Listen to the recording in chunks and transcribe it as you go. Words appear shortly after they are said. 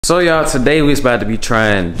So y'all, today we're about to be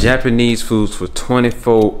trying Japanese foods for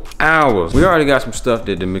 24 hours. We already got some stuff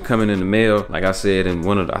that been coming in the mail. Like I said in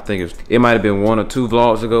one of the, I think it might have been 1 or 2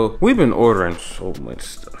 vlogs ago. We've been ordering so much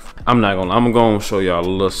stuff. I'm gonna show y'all a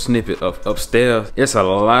little snippet of upstairs. It's a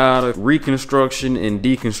lot of reconstruction and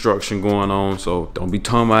deconstruction going on, so don't be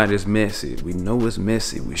talking about it's messy. We know it's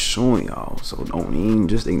messy. We're showing y'all, so don't even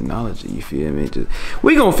just acknowledge it. You feel me?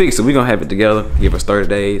 We gonna fix it. We gonna have it together. Give us 30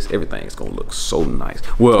 days. Everything's gonna look so nice.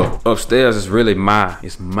 Well, upstairs is really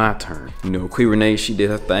it's my turn. You know, Queen Renee, she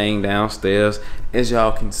did her thing downstairs. As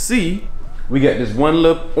y'all can see, we got this one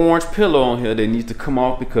little orange pillow on here that needs to come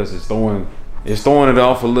off because it's throwing it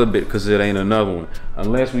off a little bit because it ain't another one.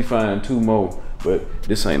 Unless we find 2 more. But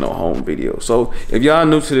this ain't no home video. So if y'all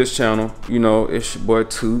new to this channel, you know, it's your boy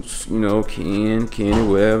Toots, you know, Kenny,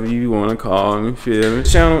 whatever you wanna call him, you feel me?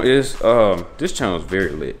 This channel is very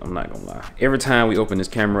lit, I'm not gonna lie. Every time we open this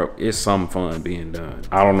camera up, it's some fun being done.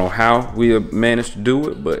 I don't know how we have managed to do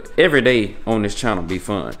it, but every day on this channel be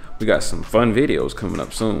fun. We got some fun videos coming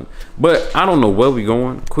up soon. But I don't know where we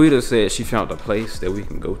going. Quita said she found a place that we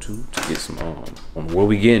can go to get some, on where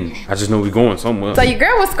we getting. I just know we going somewhere. So your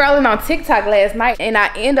girl was scrolling on TikTok last night and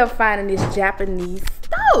I end up finding this Japanese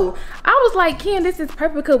stove. I was like, Ken, this is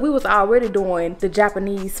perfect because we was already doing the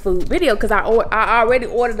Japanese food video because I already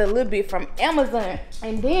ordered a little bit from Amazon.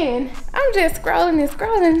 And then I'm just scrolling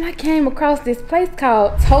and I came across this place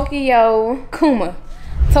called Tokyo Kuma.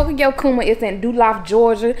 Tokyo Kuma is in Duluth,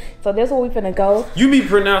 Georgia. So that's where we finna go. You be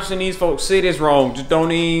pronouncing these folks cities wrong. Just don't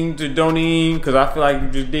even, because I feel like you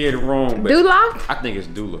just did it wrong. Duluth? I think it's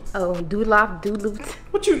Duluth. Oh, Duluth.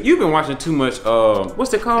 What you've been watching too much,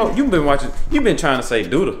 what's it called? You've been trying to say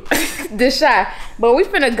Doodle. The shot. But we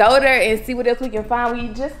finna go there and see what else we can find.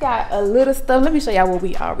 We just got a little stuff. Let me show y'all what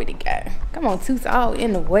we already got. Come on, Toots, all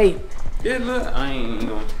in the way. Yeah, look, I ain't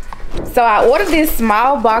going. So I ordered this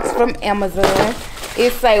small box from Amazon.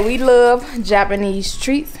 It say we love Japanese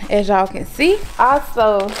treats, as y'all can see.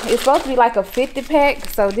 Also, it's supposed to be like a 50 pack,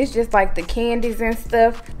 so this just like the candies and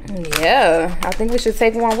stuff. Yeah, I think we should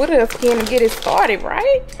take one with us, Ken, and get it started,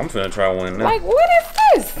 right? I'm finna try one now. Like, what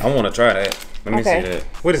is this? I wanna try that. Let me see that.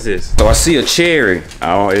 What is this? So I see a cherry.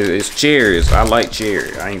 Oh, it's cherries. I like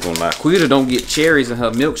cherry. I ain't gonna lie. Quita don't get cherries in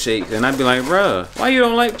her milkshakes, and I'd be like, bruh, why you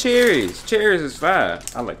don't like cherries? Cherries is fine.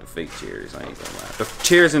 I like the fake cherries. I ain't gonna lie. The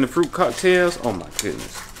cherries in the fruit cocktails. Oh my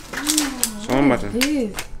goodness. So I'm about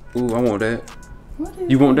to. Ooh, I want that. What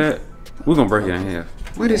is you want that? We're gonna break it in half.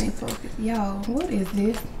 What is? Yo, what is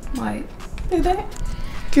this? Like, is that?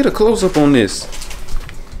 Get a close up on this.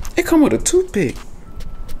 It come with a toothpick.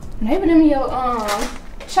 Maybe them your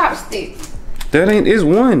chopsticks. That ain't, it's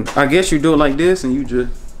one. I guess you do it like this and you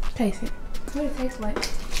just taste it. What it tastes like?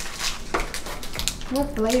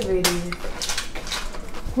 What flavor it is?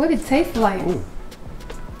 What it tastes like? Ooh.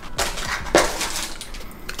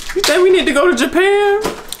 You think we need to go to Japan?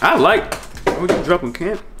 I like, we can drop in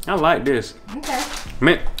camp. I like this. Okay.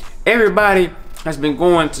 Man, everybody has been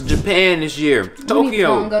going to Japan this year. Tokyo. We need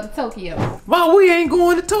to go to Tokyo. Why we ain't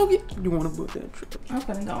going to Tokyo? You want to book that trip? I'm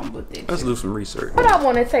gonna go and book that trip. Let's do some research. What I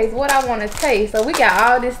want to taste. So we got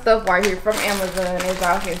all this stuff right here from Amazon, as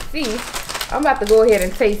y'all can see. I'm about to go ahead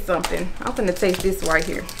and taste something. I'm gonna taste this right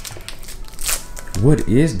here. What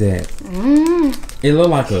is that? It look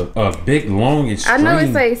like a big long string. I know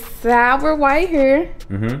it says sour right here.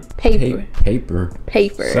 Paper.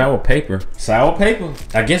 Paper. Sour paper. Sour paper.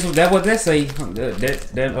 I guess that what that say.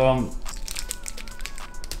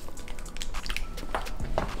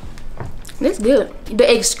 That's good.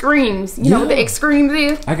 The extremes. You know what the extremes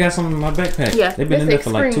is? I got some in my backpack. Yeah. They've been in there for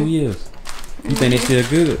like 2 years. You think they feel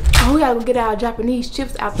good? Oh, we gotta go get our Japanese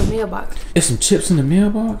chips out the mailbox. There's some chips in the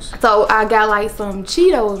mailbox? So I got like some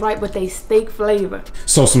Cheetos, right? But they steak flavor.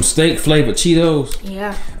 So some steak flavored Cheetos?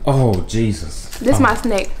 Yeah. Oh, Jesus. This my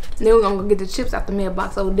snack. Then we're gonna go get the chips out the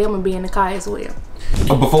mailbox, so them will be in the car as well.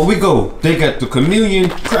 But before we go, they got the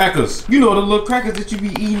chameleon crackers. You know the little crackers that you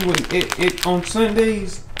be eating with on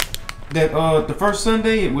Sundays? That the first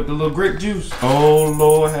Sunday with the little grape juice. Oh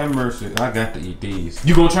Lord have mercy. I got to eat these.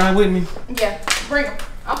 You gonna try it with me? Yeah, bring them.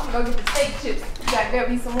 I'm gonna go get the steak chips. You gotta grab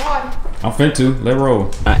me some water. I'm finna to. Let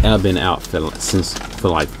roll. I've been out for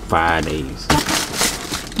like 5 days.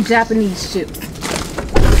 Japanese chips.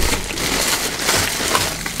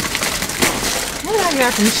 What I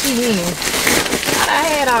got from Shein? I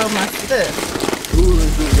had all my stuff.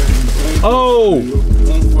 Oh!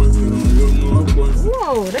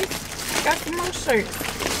 Whoa, they got some more shirts.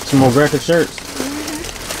 Some more graphic shirts.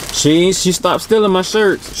 She stopped stealing my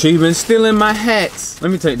shirts. She been stealing my hats.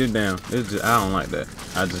 Let me take this down. I don't like that.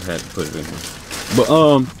 I just had to put it in here. But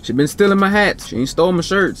she been stealing my hats. She ain't stole my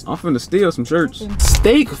shirts. I'm finna steal some shirts.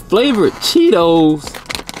 Steak flavored Cheetos.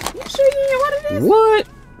 You sure you didn't order this? What?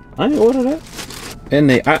 I ain't order that.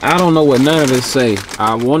 And I don't know what none of this say.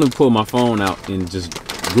 I want to pull my phone out and just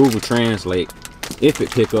Google Translate if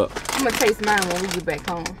it pick up. I'm gonna taste mine when we get back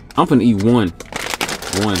home. I'm finna eat one.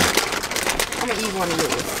 I'm gonna eat one of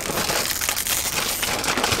yours.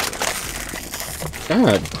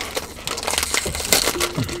 God.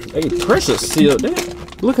 They pressure sealed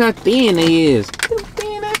that. Look how thin they is. It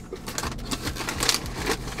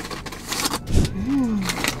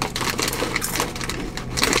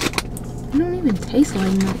don't even taste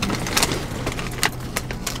like nothing.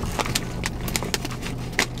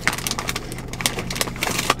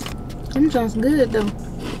 Them junks good though.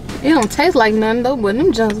 It don't taste like nothing though, but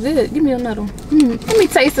them junks good. Give me another one. Let me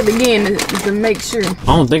taste it again to make sure. I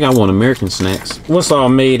don't think I want American snacks. What's all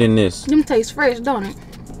made in this? Them taste fresh, don't it?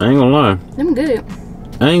 I ain't gonna lie. Them good.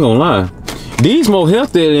 I ain't gonna lie. These more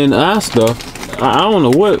healthier than our stuff. I don't know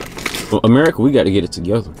what. America, we got to get it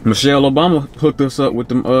together. Michelle Obama hooked us up with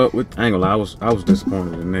them. I ain't gonna lie. I was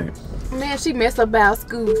disappointed in that. Man, she messed up our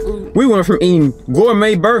school food. We went from eating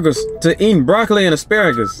gourmet burgers to eating broccoli and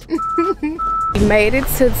asparagus. We made it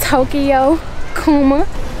to Tokyo Kuma.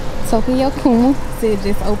 Tokyo Kuma said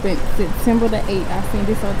just opened September the 8th. I seen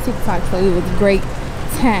this on TikTok, so it was great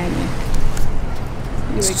timing.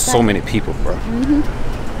 So many people, bro.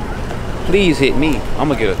 Please hit me. I'm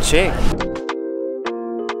gonna get a check.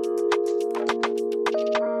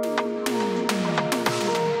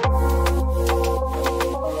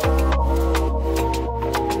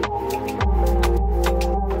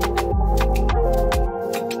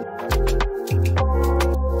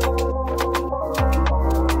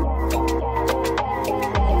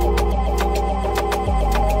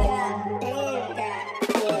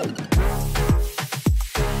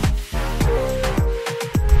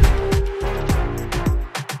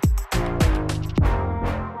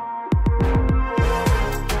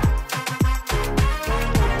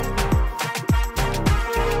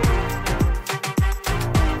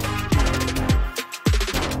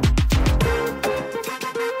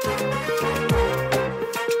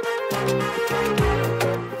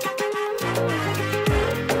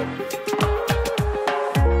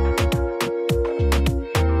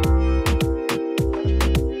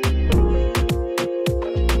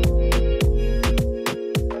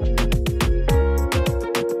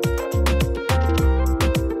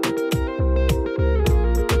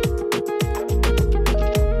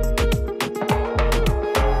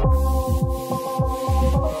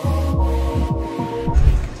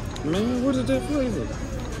 Man, what is that flavor?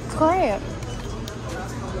 Crab.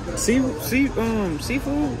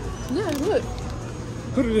 Seafood? Yeah, look.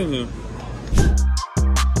 Put it in there.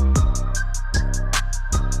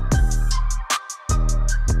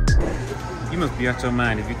 You must be out your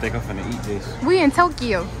mind if you think I'm finna eat this. We in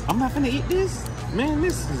Tokyo. I'm not finna eat this? Man,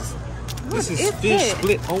 this is fish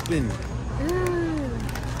split open.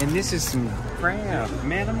 And this is some crab.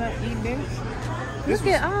 Man, I'm not eating this. Look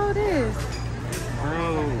at all this.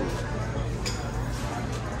 Bro.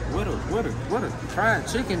 What a fried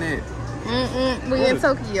chicken at? We in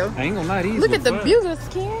Tokyo. I ain't gonna lie, these look at the fire. bugles,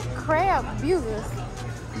 Ken. Crab bugles.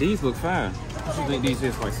 These look fire. What you think these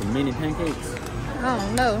is, like some mini pancakes? I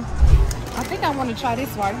don't know. I think I want to try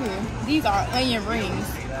this right here. These are onion rings.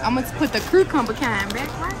 I'm going to put the cucumber kind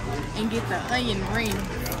back right and get the onion rings.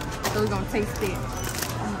 So we're going to taste it.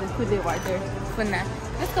 I'm going to put it right there for now.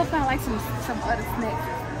 Let's go find like some other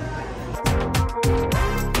snacks.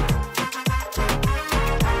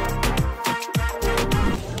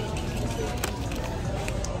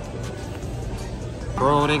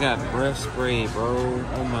 Bro, they got breath spray, bro.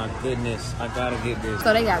 Oh my goodness, I gotta get this.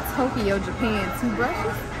 So they got Tokyo, Japan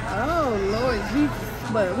toothbrushes. Oh Lord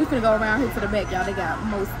Jesus. But we finna go around here to the back, y'all. They got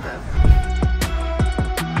most stuff.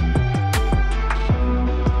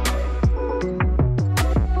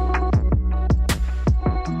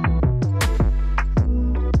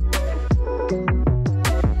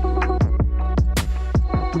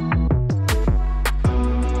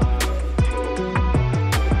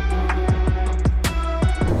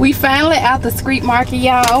 We finally out the street market,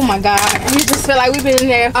 y'all. Oh my God. We just feel like we've been in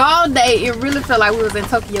there all day. It really felt like we was in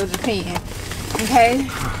Tokyo, Japan. Okay?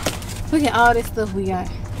 Look at all this stuff we got.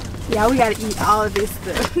 Y'all, we gotta eat all of this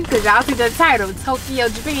stuff. Because y'all see the title, Tokyo,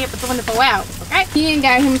 Japan for 24 hours. Okay? He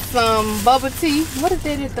got him some bubble tea. What is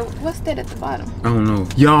that what's that at the bottom? I don't know.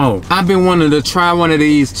 Yo, I've been wanting to try one of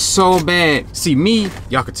these so bad. See me,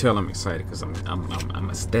 y'all can tell I'm excited because I'm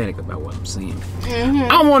ecstatic about what I'm seeing.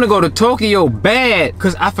 I want to go to Tokyo bad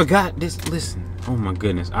because I forgot this. Listen, oh my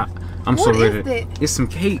goodness, I'm What so ready. is that? It's some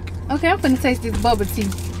cake. Okay, I'm finna taste this bubble tea.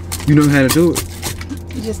 You know how to do it.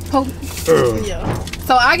 You just poke. Yeah.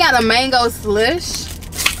 So I got a mango slush.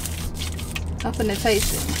 I'm finna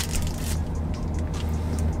taste it.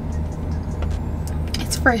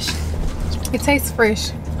 It's fresh. It tastes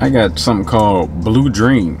fresh. I got something called Blue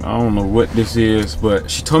Dream. I don't know what this is, but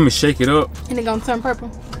she told me shake it up. And it gonna turn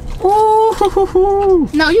purple. Ooh.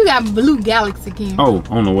 No, you got Blue Galaxy again. Oh,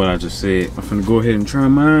 I don't know what I just said. I'm finna go ahead and try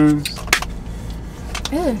mine.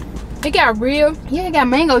 Yeah. It got real. Yeah, it got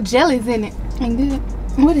mango jellies in it. Ain't good.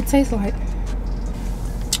 What it taste like?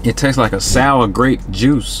 It tastes like a sour grape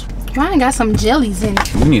juice. Mine got some jellies in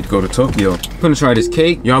it. We need to go to Tokyo. I'm gonna try this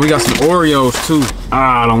cake. Y'all, we got some Oreos too.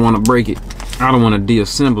 I don't wanna break it. I don't wanna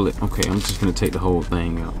deassemble it. Okay, I'm just gonna take the whole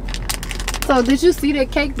thing out. So did you see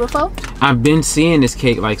that cake before? I've been seeing this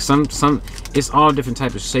cake, like some, it's all different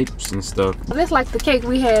types of shapes and stuff. That's like the cake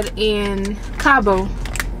we had in Cabo.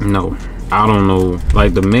 No, I don't know.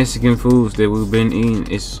 Like the Mexican foods that we've been eating,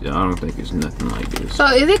 I don't think it's nothing like this. So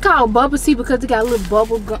is it called bubble tea because it got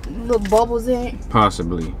little bubbles in it?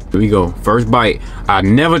 Possibly. Here we go. First bite. I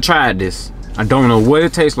never tried this. I don't know what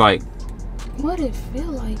it tastes like. What it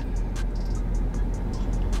feel like?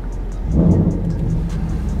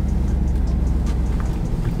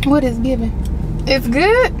 What is giving? It's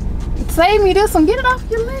good. Save me this one. Get it off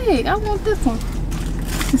your leg. I want this one.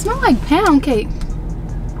 It smells like pound cake.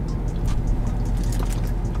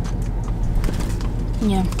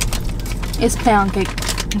 Yeah, it's pound cake.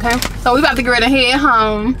 Okay, so we about to get ready to head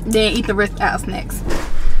home, then eat the rest of our snacks.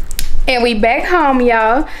 And we back home,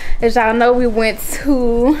 y'all. As y'all know, we went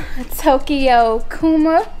to Tokyo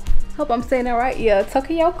Kuma. Hope I'm saying that right. Yeah,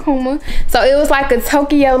 Tokyo Kuma. So it was like a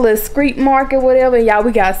Tokyo little street market, whatever. Y'all,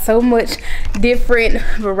 we got so much different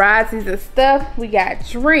varieties of stuff. We got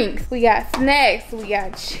drinks, we got snacks, we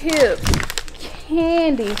got chips,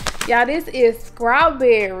 candy. Y'all, this is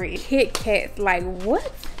strawberry Kit Kats. Like,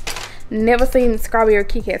 what? Never seen strawberry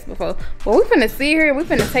Kit Kats before. Well, we finna sit here and we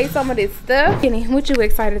finna taste some of this stuff. Kenny, what you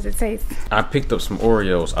excited to taste? I picked up some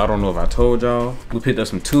Oreos. I don't know if I told y'all. We picked up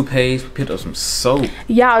some toothpaste. We picked up some soap.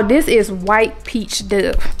 Y'all, this is white peach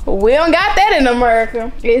dove. We don't got that in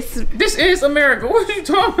America. This is America. What are you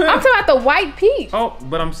talking about? I'm talking about the white peach. Oh,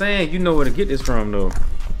 but I'm saying you know where to get this from though.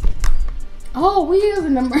 Oh, we is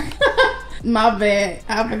in America. My bad,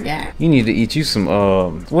 I forgot. You need to eat you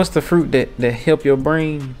some what's the fruit that help your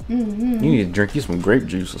brain? You need to drink you some grape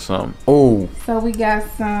juice or something. Oh, so we got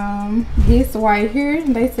some this right here.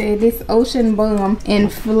 They say this ocean bomb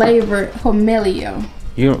and flavored pomelo.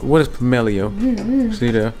 You know what is pomelo? See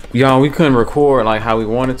there, y'all. We couldn't record like how we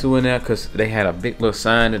wanted to in there because they had a big little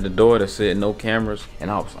sign at the door that said no cameras, and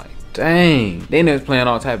I was like, dang, they was playing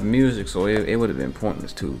all type of music, so it would have been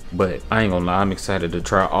pointless too. But I ain't gonna lie, I'm excited to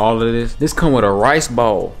try all of this. This come with a rice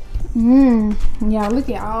ball. Y'all, look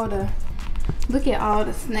at all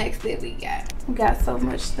the snacks that we got. We got so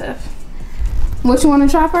much stuff. What you want to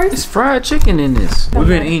try first? It's fried chicken in this. We've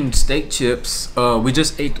been eating steak chips. We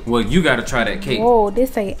just ate. Well, you got to try that cake. Whoa,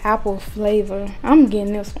 this a apple flavor. I'm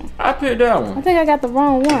getting this one. I picked that one. I think I got the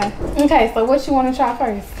wrong one. Okay, so what you want to try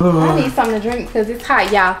first? I need something to drink because it's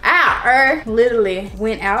hot, y'all. Our literally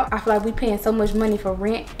went out. I feel like we paying so much money for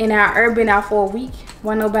rent, and our been out for a week.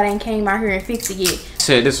 Why nobody ain't came out here and fixed it yet?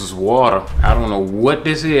 Said this was water. I don't know what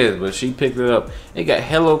this is, but she picked it up. It got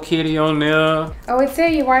Hello Kitty on there. Oh, it tell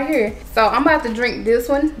you right here. So I'm about to drink this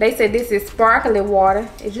one. They said this is sparkling water.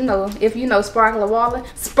 If you know sparkling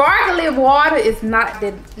water is not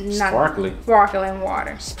sparkly. Sparkling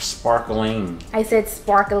water. Sparkling. I said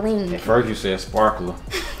sparkling. At first you said sparkler.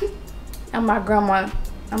 I'm my grandma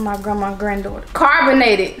granddaughter.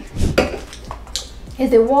 Carbonated.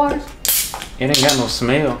 Is it water? It ain't got no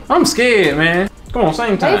smell. I'm scared, man. Come on,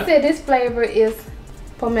 same time. They said this flavor is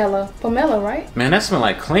pomelo. Pomelo, right? Man, that smell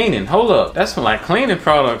like cleaning. Hold up. That smell like cleaning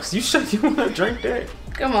products. You sure you want to drink that?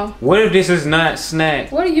 Come on. What if this is not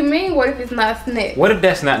snack? What do you mean, what if it's not snack? What if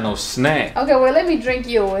that's not no snack? Okay, well, let me drink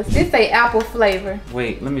yours. This say apple flavor.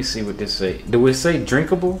 Wait, let me see what this say. Do it say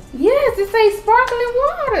drinkable? Yes, it say sparkling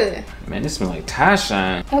water. Man, this smell like Thai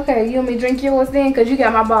shine. Okay, you want me to drink yours then? Because you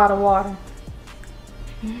got my bottle of water.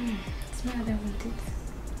 Smell that one, too.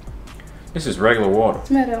 This is regular water.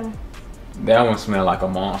 Smell that one. That one smells like a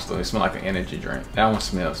monster. It smells like an energy drink. That one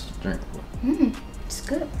smells drinkable. It's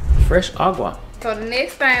good. Fresh agua. So the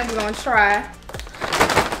next thing we're gonna try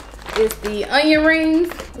is the onion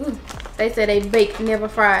rings. Ooh, they said they baked, never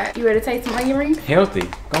fried. You ready to taste some onion rings? Healthy.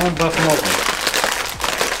 Go on, bust them open.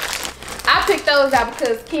 I picked those out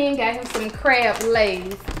because Ken got him some crab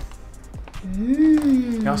legs.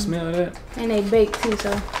 Y'all smell that? And they baked too,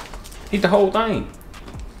 so. Eat the whole thing.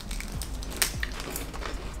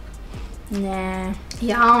 Nah,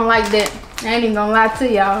 y'all don't like that. I ain't even gonna lie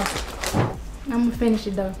to y'all. I'm gonna finish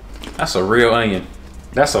it though. That's a real onion.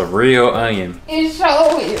 That's a real onion. It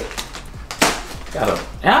sure is. Got an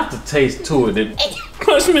aftertaste to it that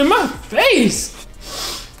punched me in my face.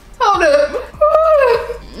 Hold up.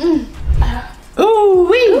 Ooh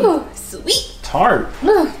wee. Ooh, sweet. Tart.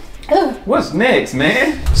 What's next,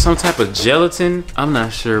 man? Some type of gelatin? I'm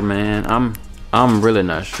not sure, man. I'm really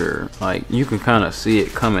not sure. Like, you can kind of see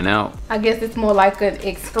it coming out. I guess it's more like an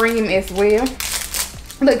extreme as well.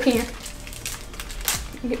 Look here.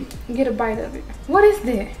 Get a bite of it. What is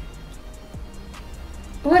that?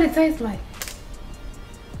 What it tastes like?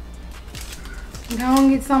 Go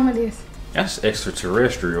on, get some of this. That's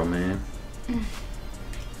extraterrestrial, man.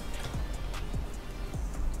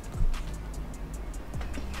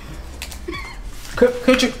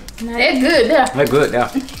 Could you? Now that's good there. That's good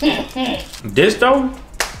now. This though?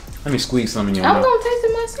 Let me squeeze some in your mouth. I'm gonna taste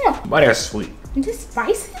it myself. Why that's sweet? Is this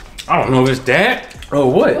spicy? I don't know if it's that. Oh,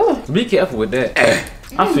 what? Ooh. Be careful with that.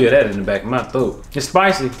 I feel that in the back of my throat. It's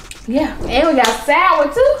spicy. Yeah, and we got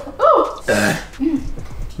sour too. Ooh.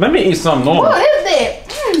 Let me eat something normal. What is that?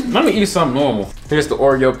 Let me eat something normal. Here's the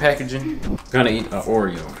Oreo packaging. Gonna eat an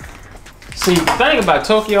Oreo. See, the thing about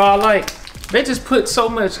Tokyo I like, they just put so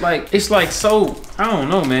much, like, it's like so, I don't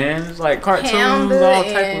know, man. It's like cartoons, Panda all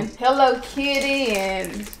type and of. Hello Kitty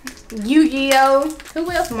and Yu-Gi-Oh.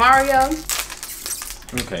 Who else? Mario.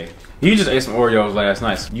 Okay. You just ate some Oreos last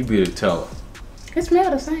night, so you be able to tell. It smells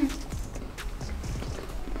the same.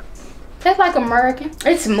 That's like American.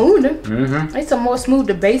 It's smoother. It's a more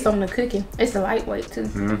smoother base on the cooking. It's a lightweight too.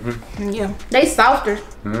 Yeah. They softer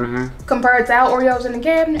compared to our Oreos in the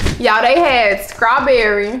cabinet. Y'all, they had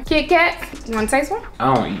strawberry Kit Kats. You wanna taste one?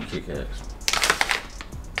 I don't eat Kit Kats.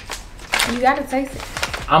 You gotta taste it.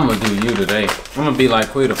 I'm gonna do you today. I'm gonna be like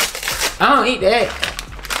Quita. I don't eat that.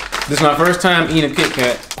 This is my first time eating a Kit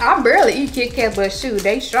Kat. I barely eat Kit Kat, but shoot,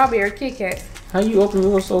 they strawberry Kit Kats. How you open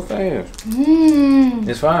yours so fast?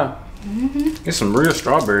 It's fine. There's some real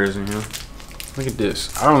strawberries in here. Look at this.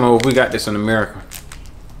 I don't know if we got this in America.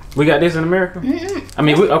 We got this in America? I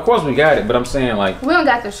mean, of course we got it, but I'm saying like. We don't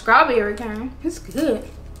got the strawberry kind. It's good.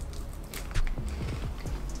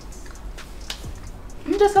 I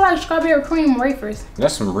just like strawberry cream wafers.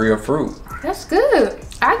 That's some real fruit. That's good.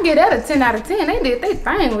 I get that a 10 out of 10. They did their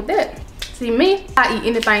thing with that. See me, I eat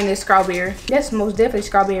anything that's strawberry. That's most definitely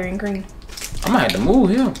strawberry and cream. I might have to move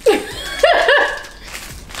him.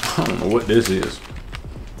 I don't know what this is.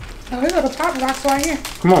 Oh, here go the Pop Rocks right here.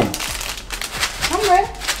 Come on. I'm ready.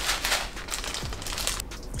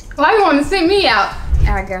 Why you want to send me out?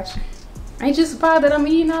 I got you. Ain't you surprised that I'm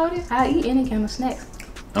eating all this? I eat any kind of snacks.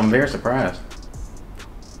 I'm very surprised.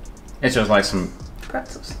 It's just like some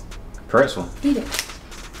Pretzels. pretzel. Eat it.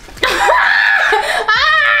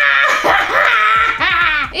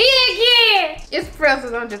 Eat it again. It's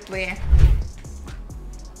pretzels, I'm just playing.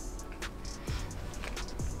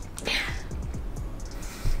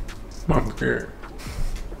 I'm scared.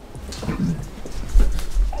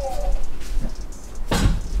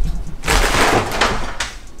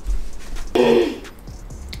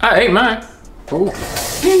 I ate mine. Ooh.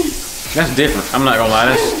 That's different. I'm not gonna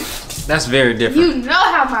lie. That's very different. You know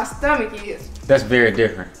how my stomach is. That's very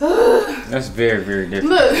different. That's very, very different.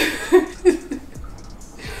 Look.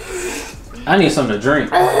 I need something to drink.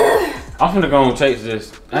 I'm finna go and taste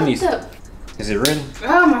this. I need. Is it ready?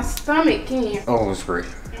 Oh, my stomach can. Oh, it's ready.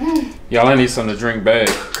 Y'all, I need something to drink bad.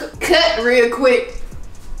 Cut real quick.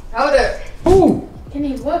 Hold up. Ooh.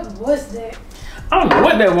 Kenny, what was that? I don't know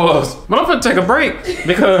what that was, but I'm gonna take a break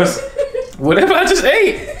because whatever I just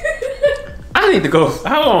ate, I need to go.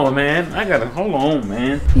 Hold on, man. I gotta, hold on,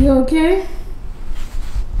 man. You okay?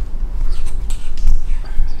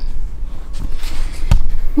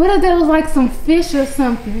 What if that was like some fish or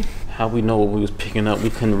something? How we know what we was picking up? We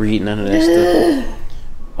couldn't read none of that stuff.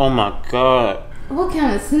 Oh my God. What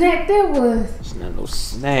kind of snack that was? It's not no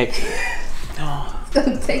snack. Oh. It's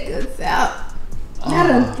gonna take us out. I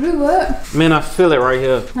done threw up. Man, I feel it right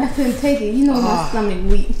here. I couldn't take it. You know my stomach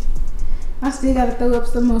weak. I still gotta throw up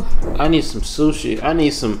some more. I need some sushi. I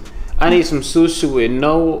need some sushi with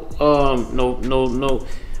no.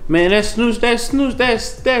 Man, that sushi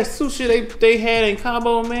they had in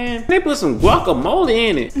Cabo, man. They put some guacamole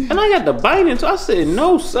in it, and I got the bite into. I said,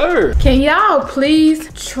 no, sir. Can y'all please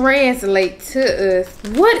translate to us?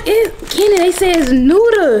 What is Kenny? They say it's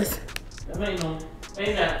noodles.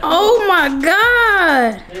 They not. Oh my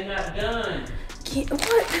God. They not done.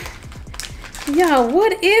 What? Y'all,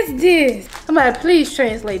 what is this? Somebody please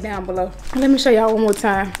translate down below. Let me show y'all one more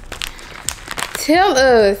time. Tell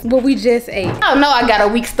us what we just ate. Oh no, I got a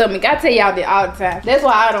weak stomach. I tell y'all that all the time. That's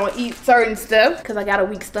why I don't eat certain stuff, because I got a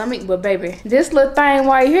weak stomach. But baby, this little thing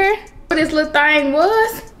right here, what this little thing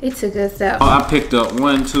was, it took us out. Oh, I picked up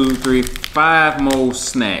 1, 2, 3, 5 more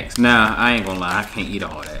snacks. Now, I ain't gonna lie, I can't eat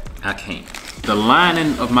all that. I can't. The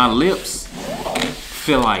lining of my lips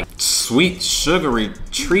feel like sweet, sugary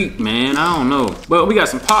treat, man. I don't know. But we got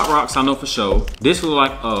some Pop Rocks, I know for sure. This look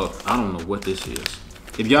like, I don't know what this is.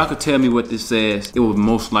 If y'all could tell me what this says, it would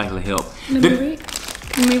most likely help. Let me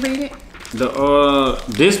read it.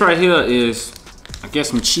 This right here is, I guess,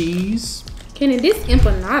 some cheese. Kenny, this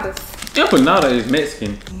empanadas. Empanada is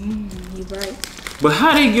Mexican. You right. But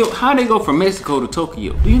how they go from Mexico to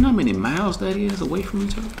Tokyo? Do you know how many miles that is away from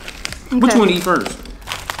each other? Okay. Which one to eat first?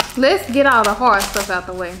 Let's get all the hard stuff out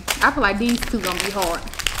the way. I feel like these two gonna be hard.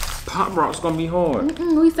 Pop Rock's gonna be hard.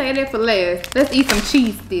 We say that for last. Let's eat some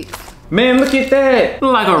cheese sticks. Man, look at that.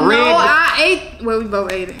 Look like a red. No, I ate. Well, we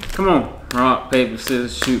both ate it. Come on. Rock, paper,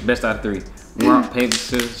 scissors, shoot. Best out of 3. Rock, paper,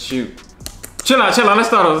 scissors, shoot. Chill out. Let's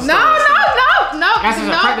start over. No. That was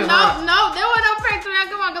no practice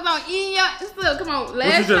round. Come on, eat your stuff. Come on,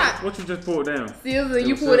 last shot. What you just pulled down? Scissors,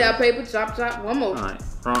 you pulled out paper, chop. One more. All right.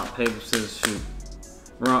 Rock, paper, scissors, shoot.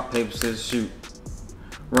 Rock, paper, scissors, shoot.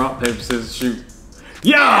 Rock, paper, scissors, shoot.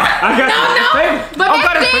 Yeah! I got it.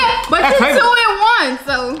 But that's 2 in 1,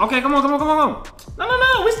 so. Okay, come on.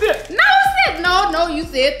 No, we still. No, you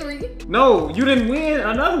said 3. No, you didn't win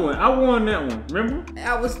another one. I won that one, remember?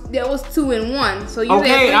 That was 2 in 1, so you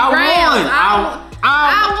said 3 rounds. I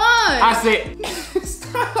won. I said,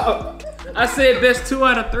 stop. I said best 2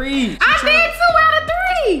 out of 3. I said 2 out of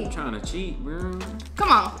 3. I'm trying to cheat, bro.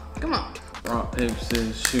 Come on. Rock, paper,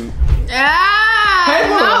 scissors, shoot. Hey,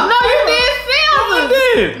 no, you did silver. I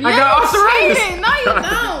did. I got arthritis. No, you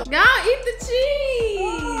don't. Y'all eat the cheese.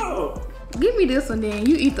 Oh. Give me this one then.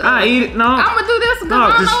 You eat the I eat it. No. I'm gonna do this one because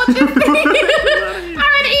I don't know what this is. I'm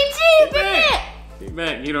gonna eat cheese in it. Get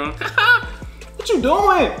back, you know. What you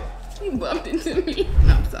doing? You bumped into me.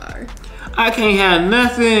 No, I'm sorry. I can't have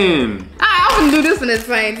nothing. I'm gonna do this one at the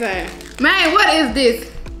same time. Man, what is this?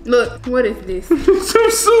 Look, what is this?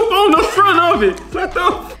 Some soup on the front of it. What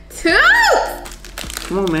the? 2!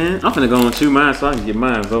 Come on, man. I'm finna go and chew mine so I can get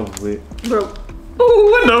mine over with. Bro.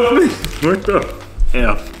 Ooh, what the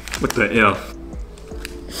F? What the F?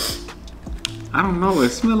 I don't know. It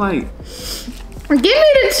smell like. Give me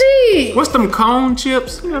the cheese. What's them cone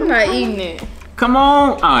chips? I'm not eating it. Come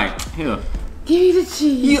on. All right, here. Give me the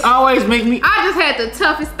cheese. You always make me. I just had the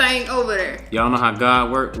toughest thing over there. Y'all know how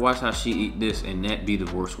God works. Watch how she eat this and that be the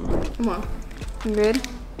worst one. Come on. You ready?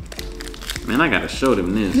 Man, I gotta show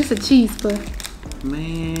them this. This a cheese puff.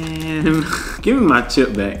 Man, give me my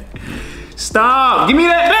chip back. Stop. Give me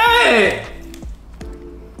that back.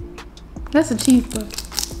 That's a cheese puff.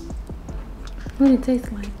 What do it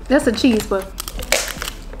taste like? That's a cheese puff.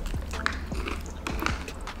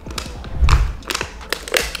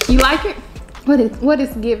 You like it? What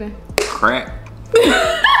is giving? Crack.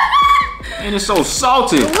 And it's so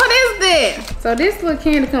salty. What is that? So this little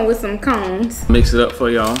candy come with some cones. Mix it up for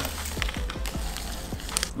y'all.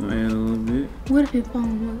 Add a little bit. What if it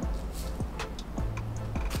foam up?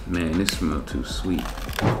 Man, this smells too sweet.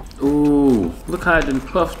 Ooh, look how it done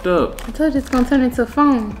puffed up. I told you it's gonna turn into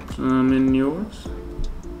foam. Some in yours.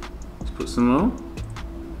 Let's put some more.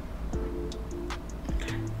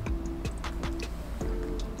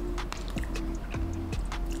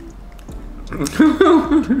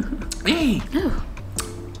 Hey. Oh.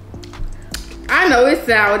 I know it's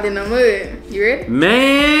sour than the mud. You ready?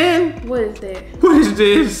 Man. What is that? What is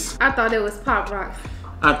this? I thought it was Pop Rocks.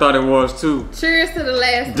 I thought it was too. Cheers to the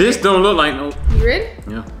last. This don't look like no. You ready?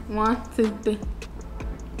 Yeah. 1, 2, 3.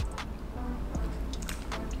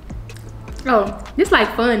 Oh, this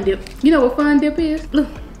like Fun Dip. You know what Fun Dip is? Look.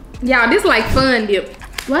 Y'all, this like Fun Dip.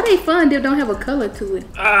 Why they Fun Dip don't have a color to it?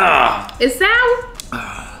 It's sour?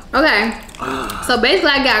 Okay. So basically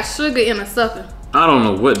I got sugar in a sucker. I don't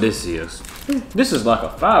know what this is. This is like a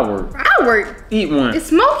firework. Firework? Eat one. It's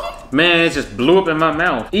smoky? Man, it just blew up in my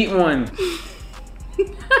mouth. Eat one.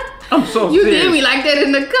 I'm so You serious. did me like that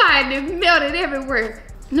in the car and it melted everywhere.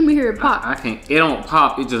 Let me hear it pop. I can't. It don't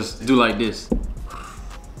pop. It just do like this.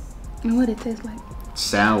 And what it tastes like?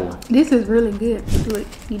 Sour. This is really good. Look,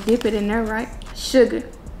 you dip it in there, right? Sugar.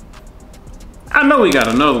 I know we got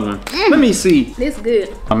another one. Let me see. This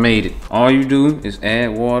good. I made it. All you do is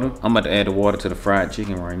add water. I'm about to add the water to the fried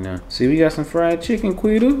chicken right now. See, we got some fried chicken,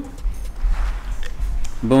 Quita.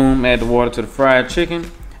 Boom, add the water to the fried chicken.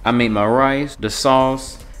 I made my rice, the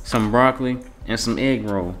sauce, some broccoli, and some egg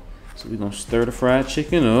roll. So we're gonna stir the fried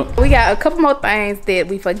chicken up. We got a couple more things that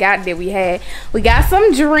we forgot that we had. We got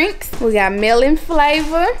some drinks. We got melon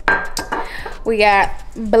flavor. We got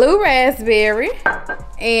blue raspberry.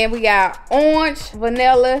 And we got orange,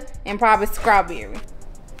 vanilla, and probably strawberry.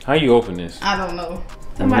 How you open this? I don't know.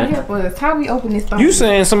 Somebody help us. How we open this thing? You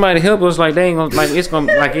saying somebody help us like they ain't gonna, like it's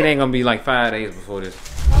gonna, like it ain't gonna be like 5 days before this.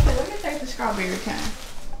 Okay, let me take the strawberry kind.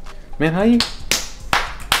 Man, how you?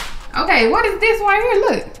 Okay, what is this right here?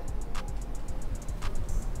 Look.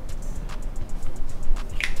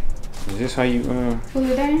 Is this how you pull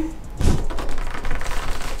it down?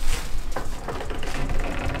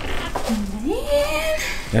 Man.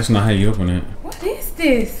 That's not how you open it. What is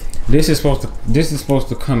this? This is supposed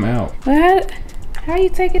to come out. What? How you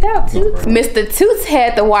take it out, Toots? Mr. Toots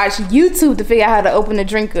had to watch YouTube to figure out how to open the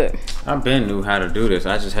drink up. I been knew how to do this.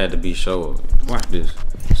 I just had to be sure of it. Watch this.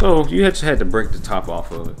 So you just had to break the top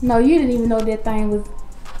off of it. No, you didn't even know that thing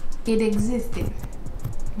existed.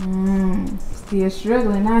 Still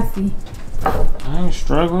struggling, I see. I ain't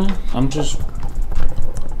struggling. I'm just.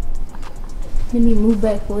 Let me move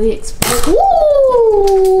back for it. Ooh!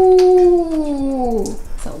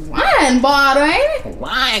 It's a wine bottle, ain't it?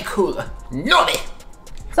 Wine cooler. Naughty.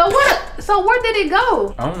 So what? So where did it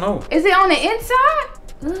go? I don't know. Is it on the inside?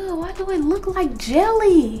 Ugh, why do it look like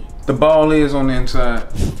jelly? The ball is on the inside.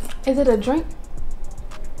 Is it a drink?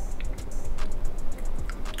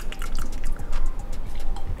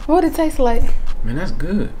 What it tastes like? Man, that's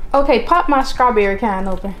good. Okay, pop my strawberry kind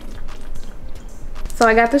open. So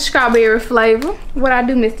I got the strawberry flavor. What I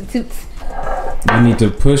do, Mr. Toots? I need to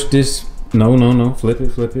push this. No, no, no. Flip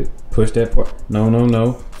it, flip it. Push that part. No, no,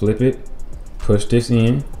 no. Flip it. Push this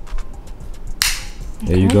in.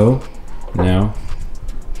 There you go. Now.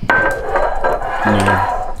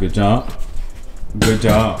 No. Good job. Good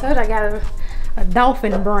job. I got a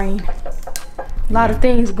dolphin brain. A lot of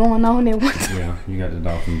things going on at once. Yeah, you got the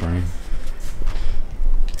dolphin brain.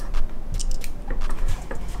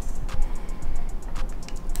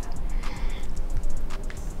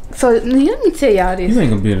 So let me tell y'all this. You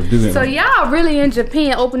ain't gonna be able to do that. So y'all really in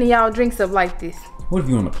Japan opening y'all drinks up like this? What if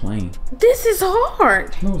you on a plane? This is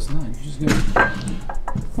hard. No, it's not. You just gotta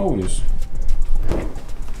hold this.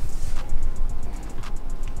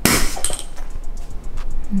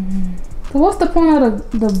 So what's the point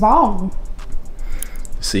of the ball?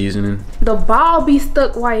 Seasoning. The ball be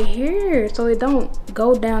stuck right here, so it don't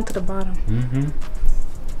go down to the bottom. Mm-hmm.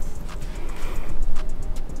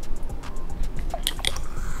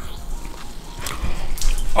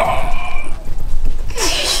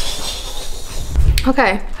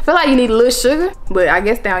 Okay, I feel like you need a little sugar, but I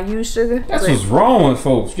guess they don't use sugar. That's what's wrong with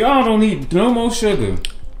folks. Y'all don't need no more sugar.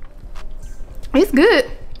 It's good.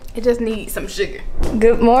 It just needs some sugar.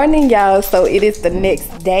 Good morning, y'all. So it is the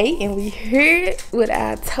next day, and we here with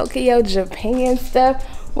our Tokyo, Japan stuff.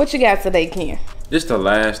 What you got today, Ken? This the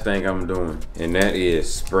last thing I'm doing, and that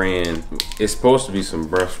is spraying. It's supposed to be some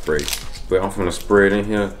breath spray, but I'm gonna spray it in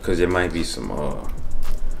here because it might be some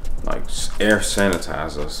like air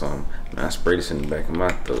sanitizer or something. And I spray this in the back of my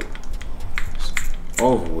throat. It's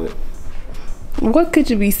over with. What could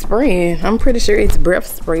you be spraying? I'm pretty sure it's breath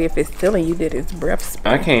spray if it's telling you that it's breath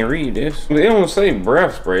spray. I can't read this. It don't say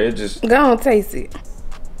breath spray. It just go on, taste it.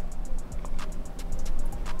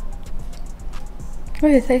 What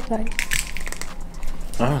does it taste like?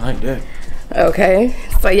 I don't like that. Okay,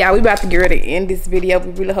 so y'all, we about to get ready to end this video.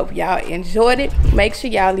 We really hope y'all enjoyed it. Make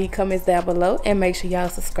sure y'all leave comments down below and make sure y'all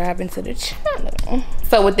subscribing to the channel.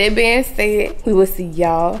 So with that being said, we will see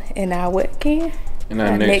y'all in our next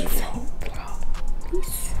vlog.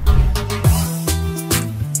 Peace.